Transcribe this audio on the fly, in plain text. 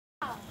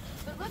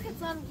But look,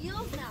 it's on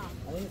wheels now.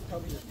 I think it's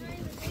probably just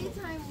During the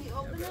daytime, we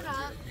open it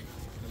up,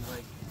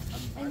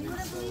 and you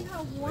wouldn't believe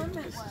how warm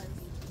it was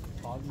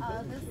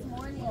this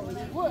morning when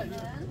I came in.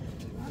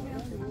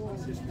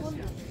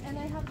 And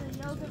I have the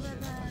yoga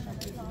ribbon,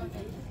 and it's all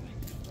good.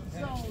 So,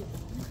 you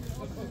can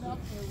open it up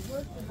and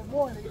work in the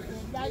morning, and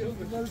at night you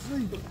can go to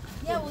sleep.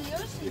 Yeah, well,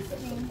 Yoshi's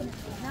clean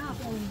now.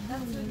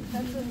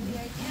 That's what the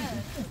idea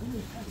is.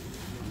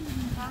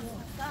 That's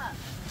what's up.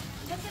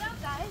 Check it out,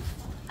 guys.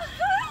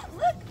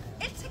 Look,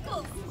 it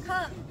tickles.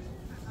 Come.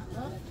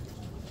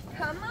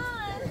 Come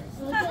on.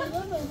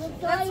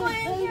 That's why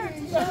I'm here. To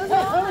show you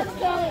all my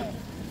time.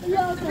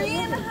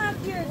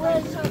 3.5 years.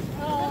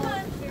 Come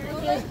on.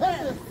 Like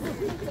this.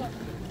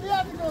 We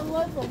have to go to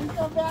lunch, but we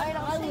come back. Alright,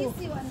 I'll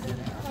chase you under there.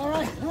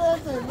 Alright,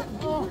 listen.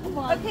 Oh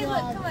my Okay, God.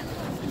 look, come on.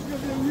 It's going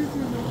to be on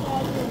YouTube in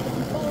 5 years.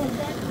 I'm coming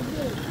back to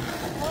this.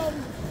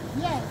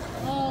 Yes.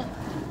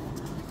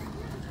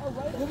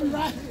 We'll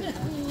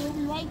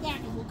be right back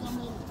and we'll come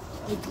in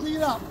and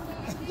clean up.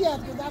 Yes,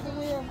 because that's what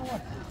we're here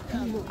for.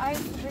 Alright,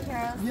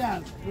 superheroes.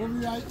 Yes, we'll be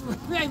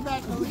right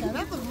back.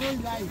 That's a really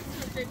nice.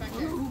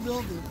 Who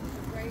built it?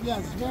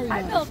 Yes, very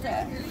nice. I built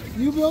it.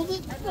 You built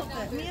it? I built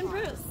it. Me and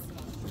Bruce.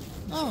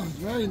 Oh,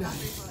 very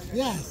nice.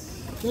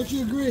 Yes. Don't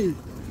you agree?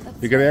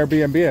 You can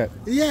Airbnb it.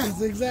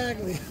 Yes,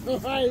 exactly. All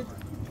right.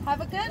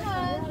 Have a good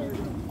one.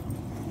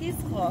 He's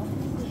cool.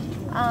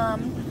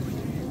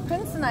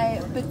 Prince and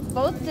I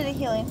both did a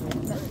healing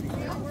treatment.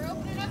 Yeah, we're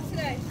opening up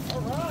today.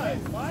 All right,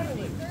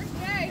 finally. First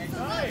day. So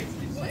Nice.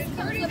 look, it's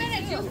 30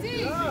 minutes, you'll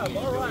see.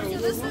 All right. So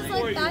this is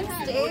like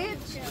backstage.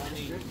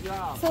 Good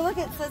job. So look,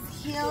 it says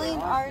Healing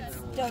Arts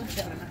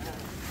Dojo.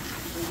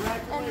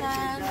 And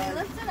then we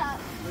lift it up.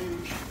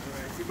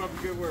 Keep up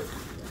the good work.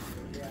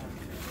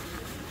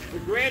 The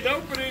grand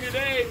opening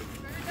today.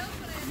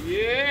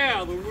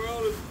 Yeah, the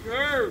world is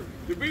curved.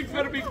 The beach's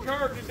gonna be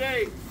curved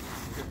today.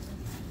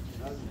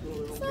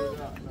 So,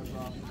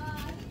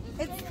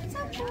 it's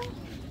simple.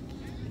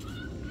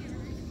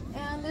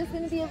 And there's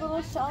going to be a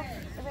little shelf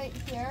right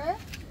here.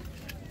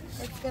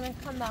 It's going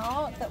to come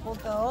out that will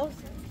go.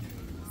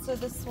 So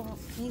this will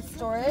be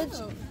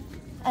storage.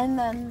 And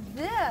then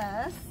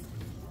this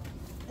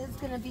is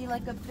going to be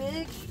like a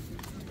big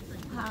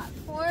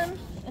platform.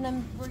 And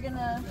then we're going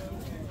to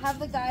have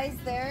the guys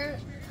there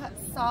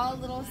saw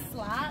little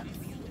slats.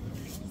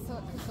 So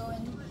it could go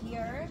in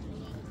here.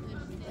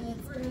 And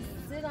it's going to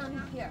sit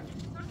on here.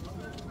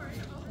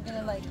 We're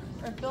gonna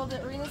or build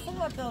it. We're gonna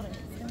somewhat build it.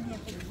 It's gonna be a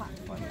big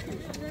platform.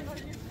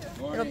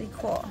 It'll be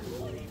cool.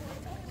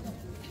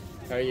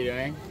 How are you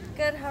doing?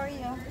 Good. How are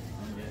you?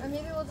 Or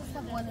maybe we'll just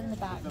have one in the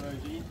back.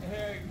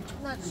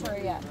 Not sure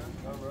yet.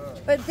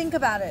 But think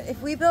about it.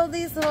 If we build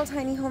these little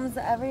tiny homes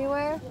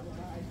everywhere,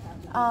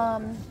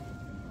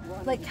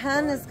 like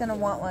Ken is gonna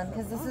want one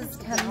because this is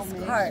Ken's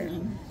cart,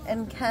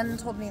 and Ken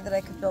told me that I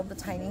could build the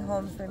tiny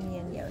home for me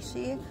and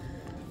Yoshi.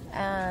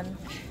 And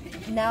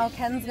now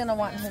Ken's gonna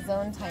want his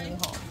own tiny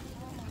home.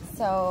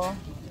 So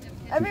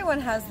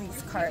everyone has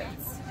these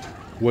carts.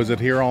 Was it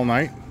here all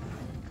night?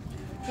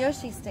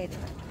 Yoshi stayed in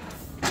it.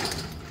 I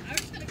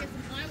was just going to get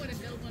some plywood and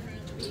build one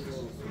around the beach.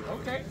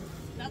 Okay.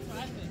 That's what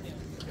I was going to do.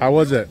 How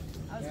was it?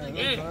 I was going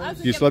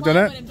to You slept in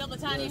it? and build a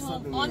tiny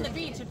home on the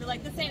beach. If you're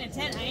like, this ain't a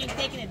tent, I ain't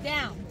taking it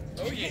down.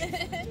 Oh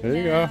yeah. There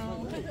you go.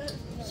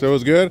 So it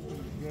was good?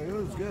 Yeah, it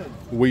was good.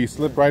 Will you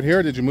sleep right here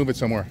or did you move it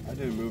somewhere? I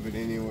didn't move it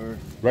anywhere.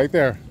 Right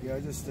there. Yeah, I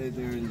just stayed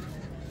there and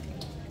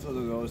told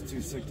them I was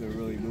too sick to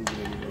really move it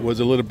anywhere. Was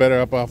it a little better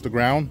up off the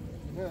ground?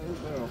 Yeah, it was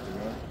better off the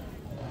ground.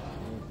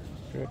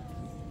 Good.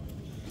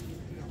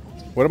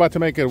 What about to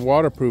make it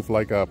waterproof,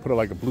 like put it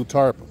like a blue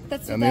tarp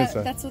That's on what the that.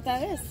 inside? That's what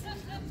that is.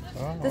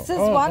 Oh. This is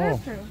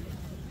waterproof.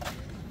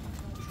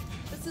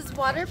 This is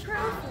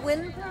waterproof,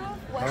 windproof,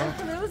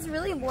 weatherproof. It was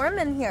really warm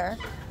in here.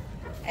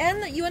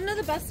 And you want to know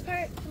the best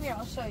part? Come here,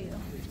 I'll show you.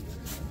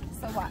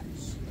 So watch.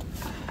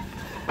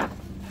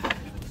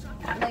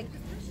 Like,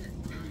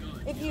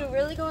 if you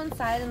really go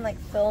inside and like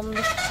film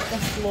the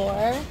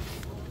floor,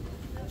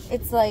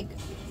 it's like,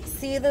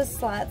 see the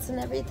slats and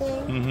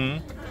everything?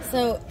 Mm-hmm.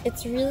 So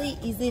it's really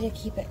easy to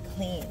keep it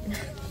clean.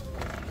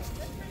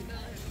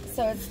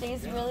 So it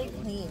stays really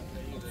clean.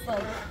 It's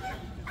like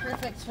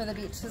perfect for the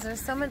beach because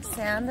there's so much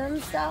sand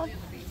and stuff.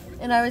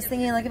 And I was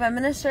thinking, like, if I'm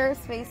gonna share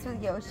space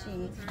with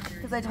Yoshi,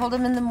 because I told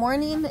him in the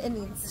morning it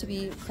needs to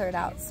be cleared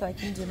out so I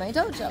can do my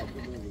dojo.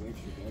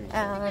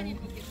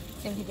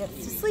 And he gets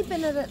to sleep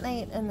in it at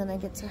night, and then I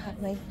get to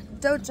have my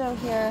dojo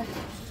here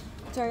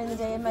during the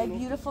day. And my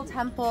beautiful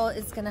temple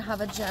is gonna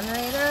have a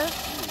generator.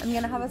 I'm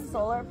gonna have a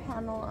solar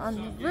panel on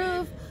the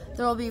roof.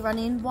 There will be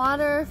running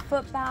water,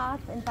 foot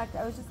bath. In fact,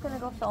 I was just gonna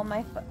go fill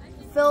my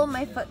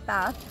foot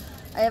bath.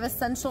 I have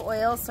essential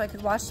oils so I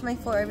could wash my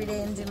floor every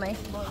day and do my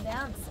floor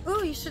dance.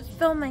 Ooh, you should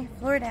film my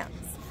floor dance.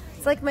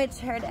 It's like my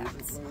chair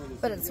dance,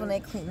 but it's when I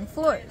clean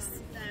floors.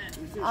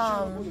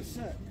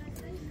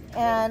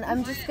 And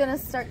I'm just gonna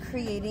start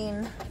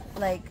creating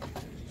like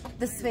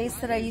the space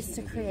that I used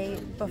to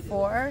create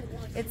before.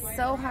 It's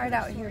so hard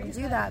out here to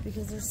do that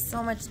because there's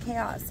so much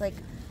chaos. Like,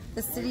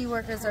 the city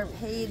workers are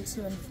paid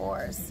to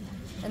enforce,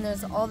 and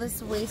there's all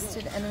this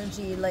wasted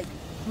energy, like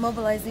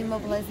mobilizing,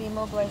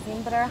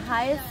 but our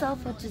highest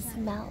self would just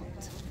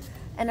melt.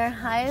 And our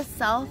highest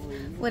self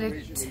would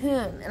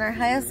attune, and our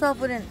highest self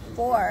wouldn't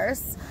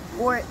force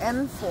or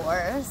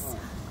enforce.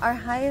 Our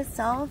highest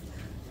self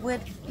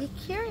would be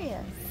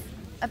curious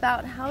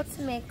about how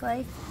to make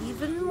life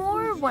even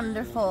more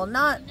wonderful.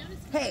 Not,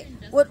 hey,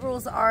 what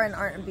rules are and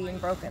aren't being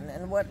broken,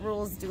 and what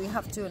rules do we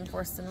have to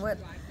enforce, and what.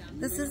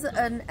 This is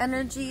an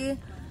energy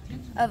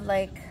of,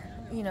 like,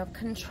 you know,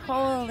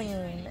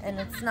 controlling, and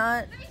it's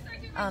not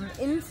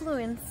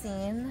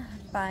influencing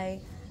by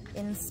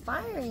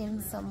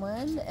inspiring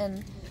someone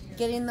and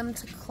getting them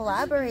to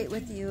collaborate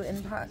with you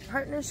in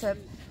partnership.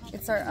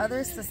 It's our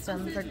other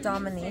system for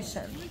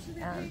domination,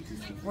 and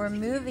we're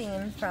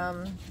moving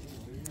from,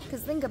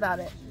 because think about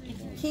it,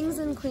 kings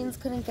and queens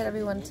couldn't get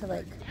everyone to,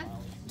 like,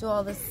 do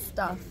all this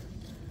stuff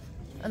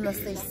unless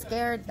they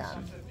scared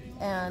them,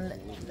 and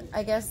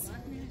I guess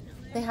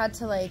they had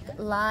to, like,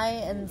 lie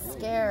and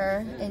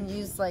scare and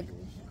use, like,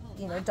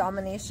 you know,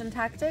 domination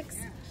tactics.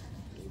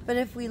 But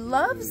if we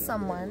love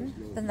someone,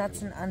 then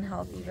that's an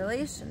unhealthy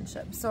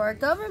relationship. So our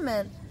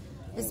government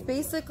is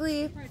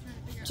basically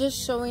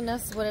just showing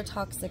us what a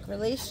toxic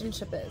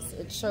relationship is.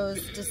 It shows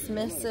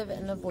dismissive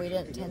and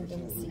avoidant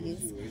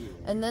tendencies.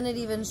 And then it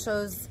even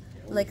shows,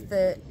 like,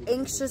 the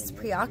anxious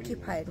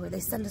preoccupied, where they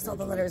send us all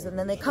the letters and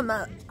then they come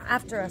out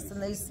after us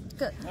and they,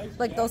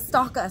 like, they'll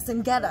stalk us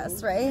and get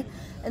us, right?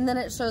 And then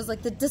it shows,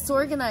 like, the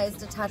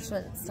disorganized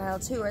attachment style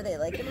too, where they,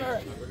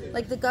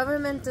 like the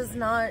government does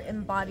not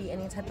embody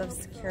any type of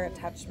secure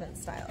attachment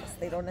styles.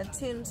 They don't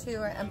attune to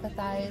or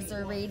empathize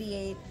or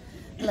radiate,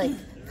 like,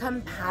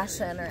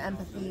 compassion or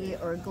empathy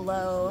or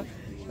glow,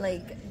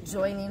 like,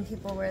 joining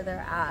people where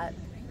they're at.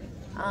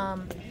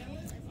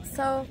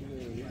 So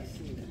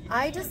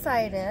I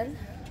decided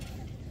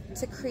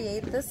to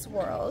create this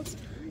world,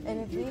 and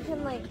if we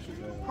can, like,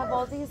 have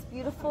all these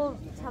beautiful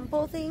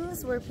temple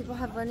things where people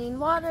have running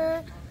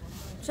water,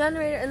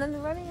 generator, and then the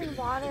running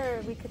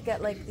water, we could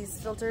get, like, these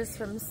filters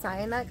from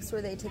Cyanex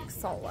where they take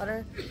salt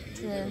water,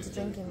 turn it into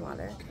drinking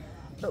water.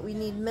 But we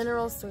need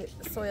mineral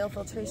soil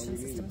filtration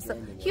systems. So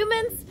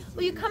humans,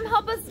 will you come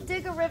help us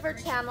dig a river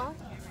channel?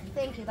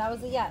 Thank you, that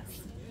was a yes.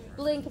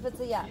 Blink if it's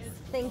a yes.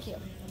 Thank you.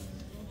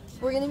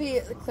 We're gonna be,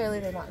 clearly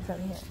they're not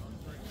from here.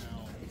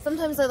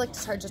 Sometimes I like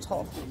to charge a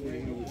toll.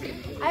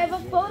 I have a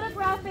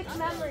photographic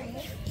memory,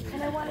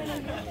 and I want to know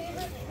your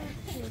favorite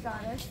food, you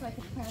goddess, so I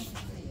could plant it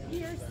for you.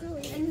 You're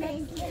sweet. And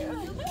thank you.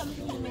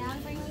 Some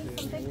man bring me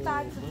some big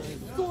bags of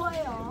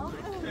soil.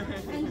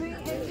 And you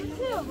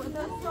too, with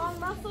those strong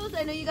muscles,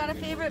 I know you got a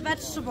favorite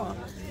vegetable.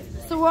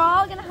 So we're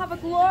all going to have a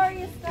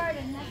glorious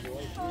garden next to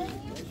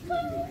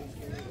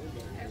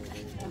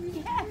you.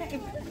 Yay!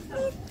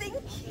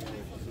 Thank you.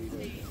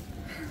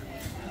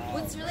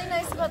 What's really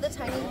nice about the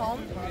tiny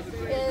home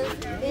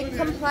is it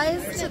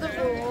complies to the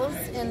rules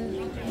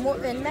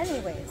in many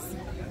ways.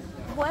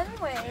 One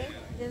way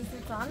is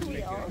it's on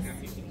wheels,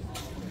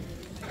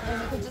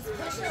 and we can just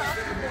push it off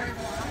the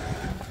boardwalk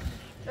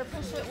or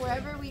push it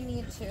wherever we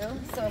need to.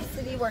 So if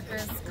city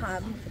workers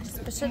come,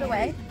 just push it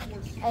away.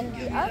 And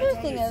the other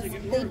thing is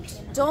they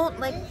don't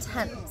like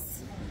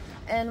tents.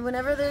 And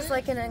whenever there's,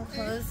 like, an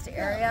enclosed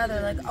area,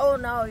 they're like, oh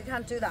no, you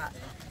can't do that.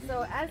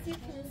 So as you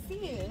can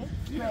see,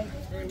 like,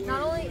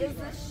 not only is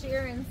this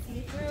sheer and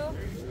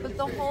see-through, but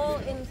the whole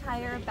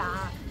entire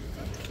back,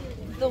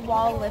 the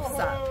wall lifts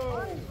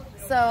up.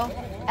 So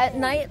at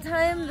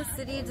nighttime, the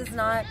city does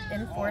not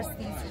enforce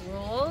these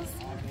rules,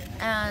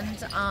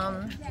 and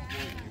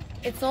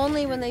it's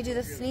only when they do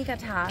the sneak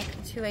attack,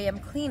 2 a.m.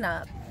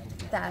 cleanup,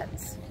 that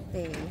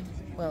they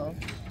will,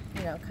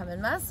 you know, come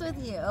and mess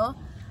with you.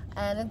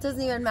 And it doesn't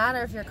even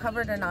matter if you're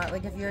covered or not.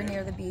 Like, if you're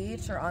near the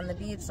beach or on the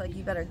beach, like,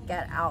 you better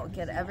get out,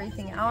 get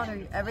everything out,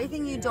 or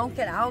everything you don't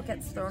get out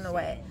gets thrown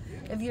away.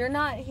 If you're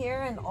not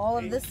here and all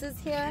of this is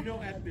here,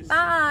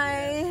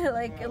 bye.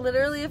 Like,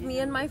 literally, if me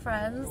and my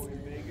friends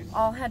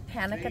all had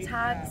panic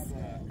attacks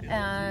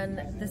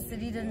and the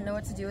city didn't know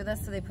what to do with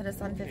us, so they put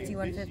us on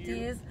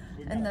 5150s,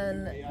 and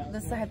then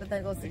this is a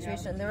hypothetical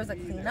situation. There was a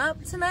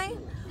cleanup tonight.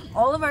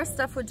 All of our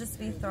stuff would just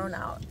be thrown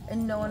out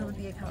and no one would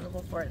be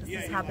accountable for it.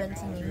 This has happened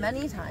to me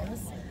many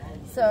times.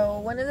 So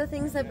one of the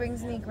things that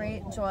brings me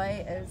great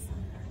joy is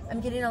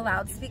I'm getting a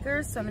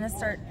loudspeaker, so I'm going to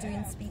start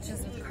doing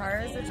speeches with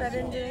cars, which I've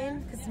been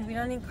doing, because we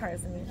don't need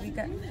cars. I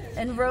mean,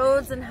 and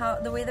roads and how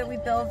the way that we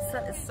build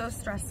stuff is so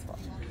stressful.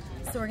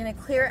 So we're going to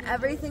clear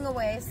everything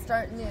away,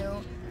 start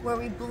new, where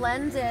we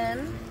blend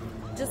in.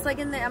 Just like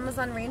in the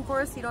Amazon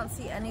rainforest, you don't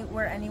see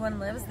where anyone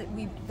lives.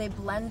 They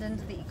blend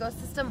into the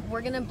ecosystem.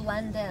 We're gonna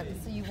blend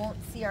in, so you won't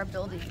see our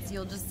buildings.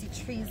 You'll just see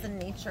trees and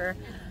nature,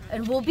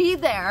 and we'll be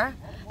there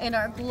in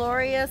our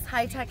glorious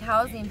high-tech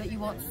housing, but you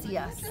won't see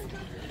us.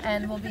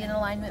 And we'll be in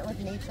alignment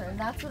with nature, and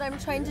that's what I'm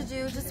trying to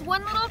do. Just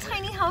one little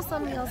tiny house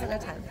on wheels at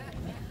a time.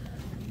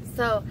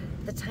 So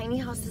the tiny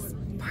house is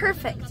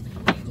perfect.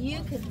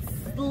 You could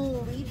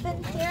sleep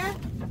in here,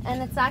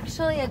 and it's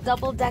actually a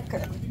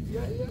double-decker.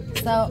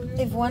 So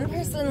if one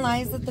person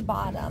lies at the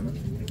bottom,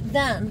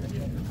 then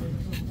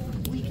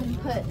we can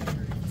put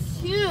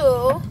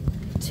 2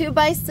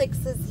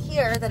 2x6s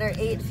here that are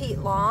 8 feet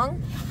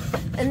long,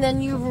 and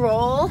then you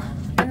roll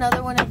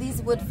another one of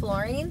these wood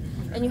flooring,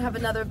 and you have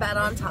another bed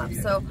on top.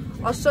 So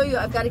I'll show you.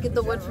 I've got to get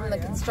the wood from the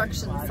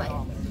construction site.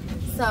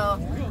 So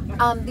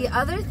the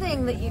other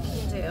thing that you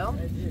can do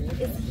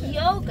is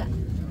yoga.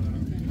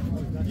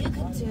 You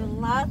can do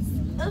lots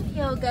of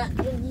yoga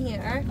in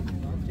here,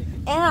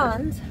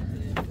 and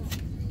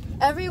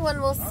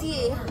everyone will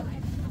see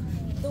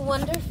the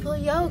wonderful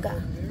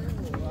yoga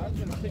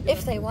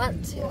if they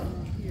want to.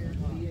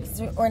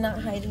 We're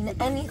not hiding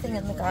anything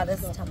in the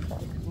Goddess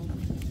Temple.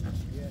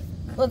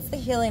 Well, it's the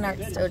Healing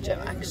Arts Dojo,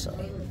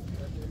 actually.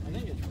 I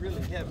think it's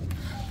really heavy.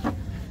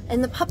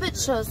 And the puppet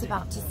show's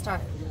about to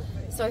start.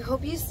 So I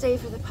hope you stay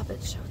for the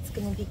puppet show. It's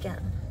going to begin.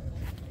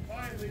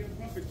 Finally, a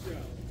puppet show.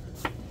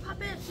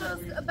 Puppet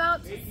show's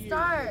about to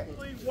start.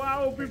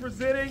 Wow, we'll be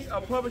presenting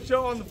a puppet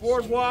show on the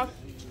boardwalk.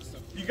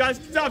 You guys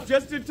can stop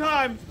just in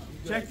time.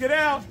 Check it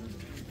out.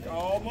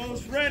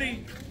 Almost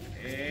ready.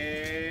 And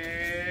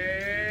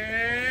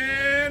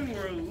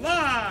we're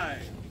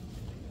live.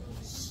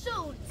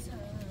 Showtime.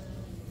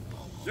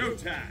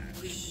 Showtime.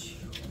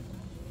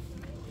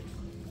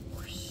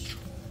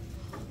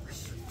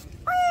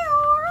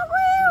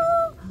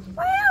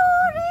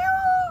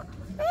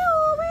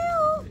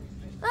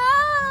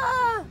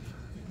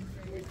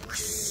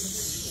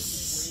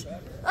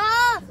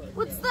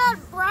 What's that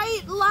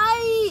bright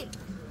light?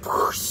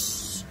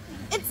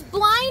 It's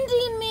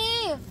blinding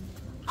me.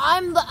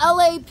 I'm the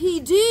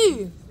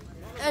LAPD,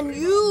 and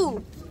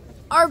you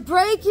are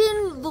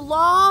breaking the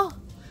law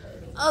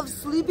of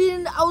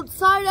sleeping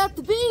outside at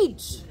the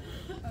beach.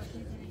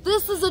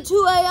 This is a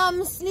 2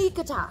 a.m. sneak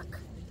attack.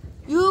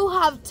 You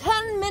have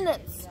 10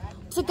 minutes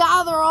to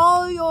gather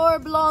all your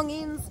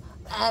belongings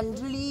and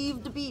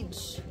leave the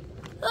beach.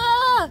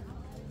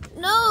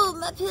 No,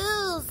 my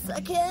pills,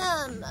 I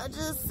can. I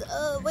just,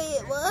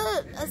 wait,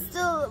 what?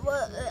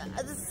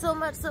 This is so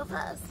much so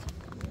fast.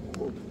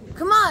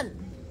 Come on,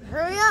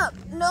 hurry up.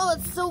 No,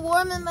 it's so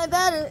warm in my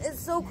bed.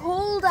 It's so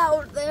cold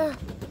out there.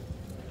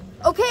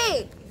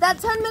 Okay, that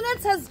 10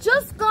 minutes has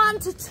just gone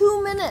to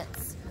 2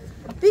 minutes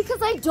because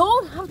I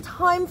don't have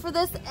time for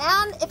this,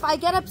 and if I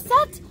get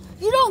upset,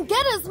 you don't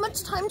get as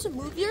much time to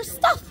move your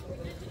stuff.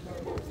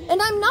 And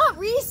I'm not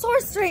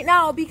resourced right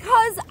now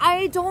because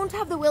I don't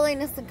have the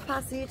willingness and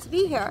capacity to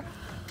be here.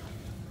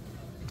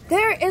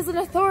 There is an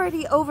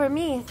authority over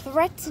me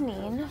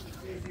threatening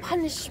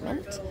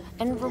punishment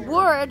and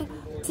reward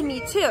to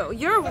me too.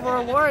 Your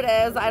reward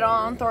is I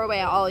don't throw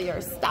away all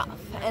your stuff.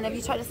 And if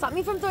you try to stop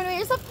me from throwing away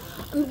your stuff,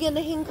 I'm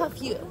gonna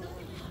handcuff you.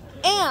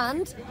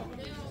 And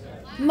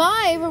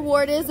my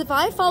reward is if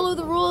I follow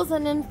the rules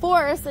and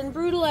enforce and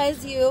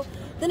brutalize you,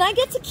 then I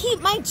get to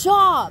keep my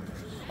job.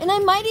 And I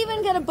might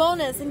even get a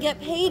bonus and get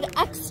paid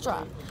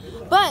extra.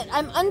 But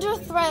I'm under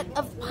threat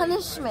of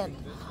punishment.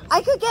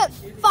 I could get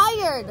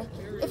fired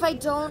if I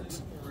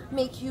don't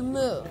make you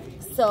move.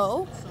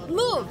 So,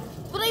 move.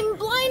 But I'm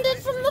blinded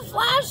from the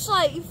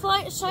flashlight. You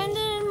shined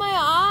it in my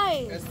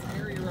eyes.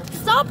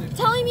 Stop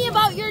telling me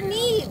about your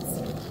needs.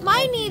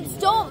 My needs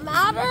don't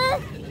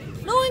matter.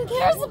 No one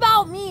cares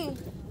about me.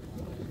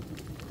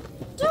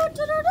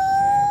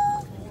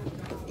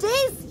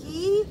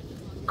 Daisy,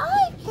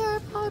 I care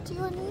about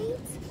your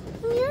needs.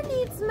 And your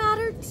needs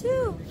matter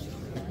too.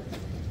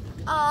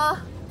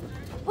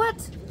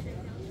 What?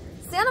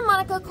 Santa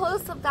Monica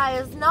close-up guy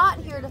is not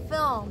here to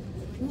film.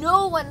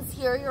 No one's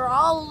here. You're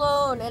all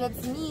alone, and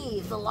it's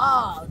me, the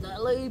law, the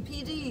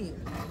LAPD.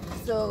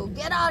 So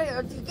get out of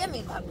here. Give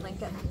me that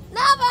blanket.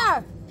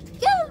 Never!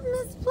 Give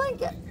this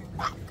blanket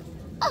back.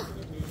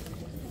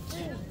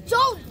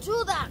 Don't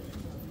do that.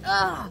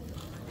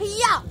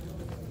 Yeah.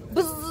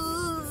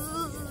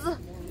 Bzzz.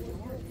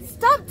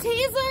 Stop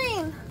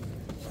tasering.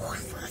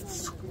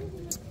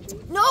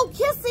 No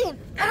kissing.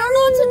 I don't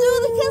know what to do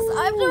with the kiss. I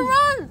have to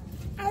run.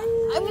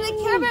 I'm gonna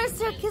Care Bear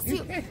stare kiss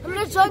you. I'm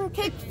gonna jump,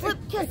 kick, flip,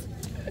 kiss.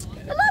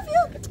 I love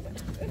you.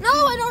 No,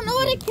 I don't know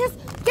what to kiss.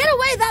 Get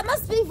away. That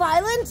must be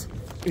violent.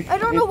 I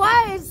don't know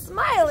why I'm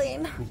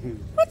smiling.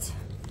 What?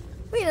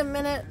 Wait a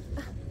minute.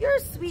 You're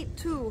sweet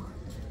too.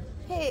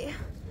 Hey,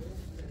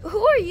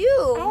 who are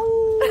you?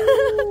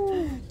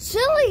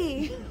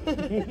 Chili.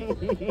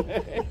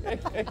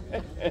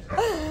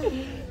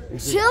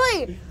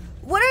 Chili,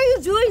 what are you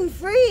doing?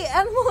 Free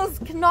animals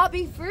cannot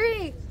be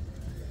free.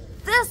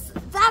 That's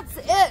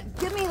it.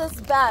 Give me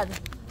this bed.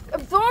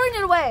 I'm throwing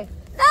it away.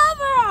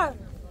 Never.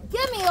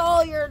 Give me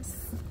all your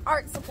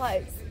art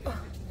supplies.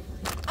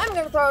 I'm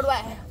gonna throw it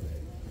away.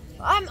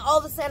 I'm all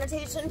the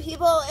sanitation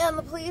people and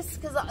the police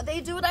because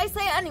they do what I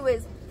say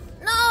anyways.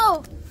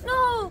 No,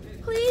 no,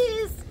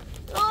 please.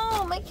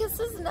 No, my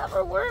kisses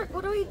never work.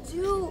 What do we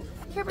do?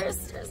 Care Bear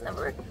stares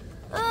never work.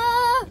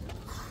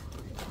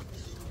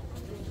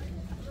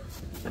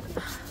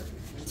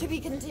 To be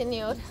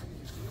continued.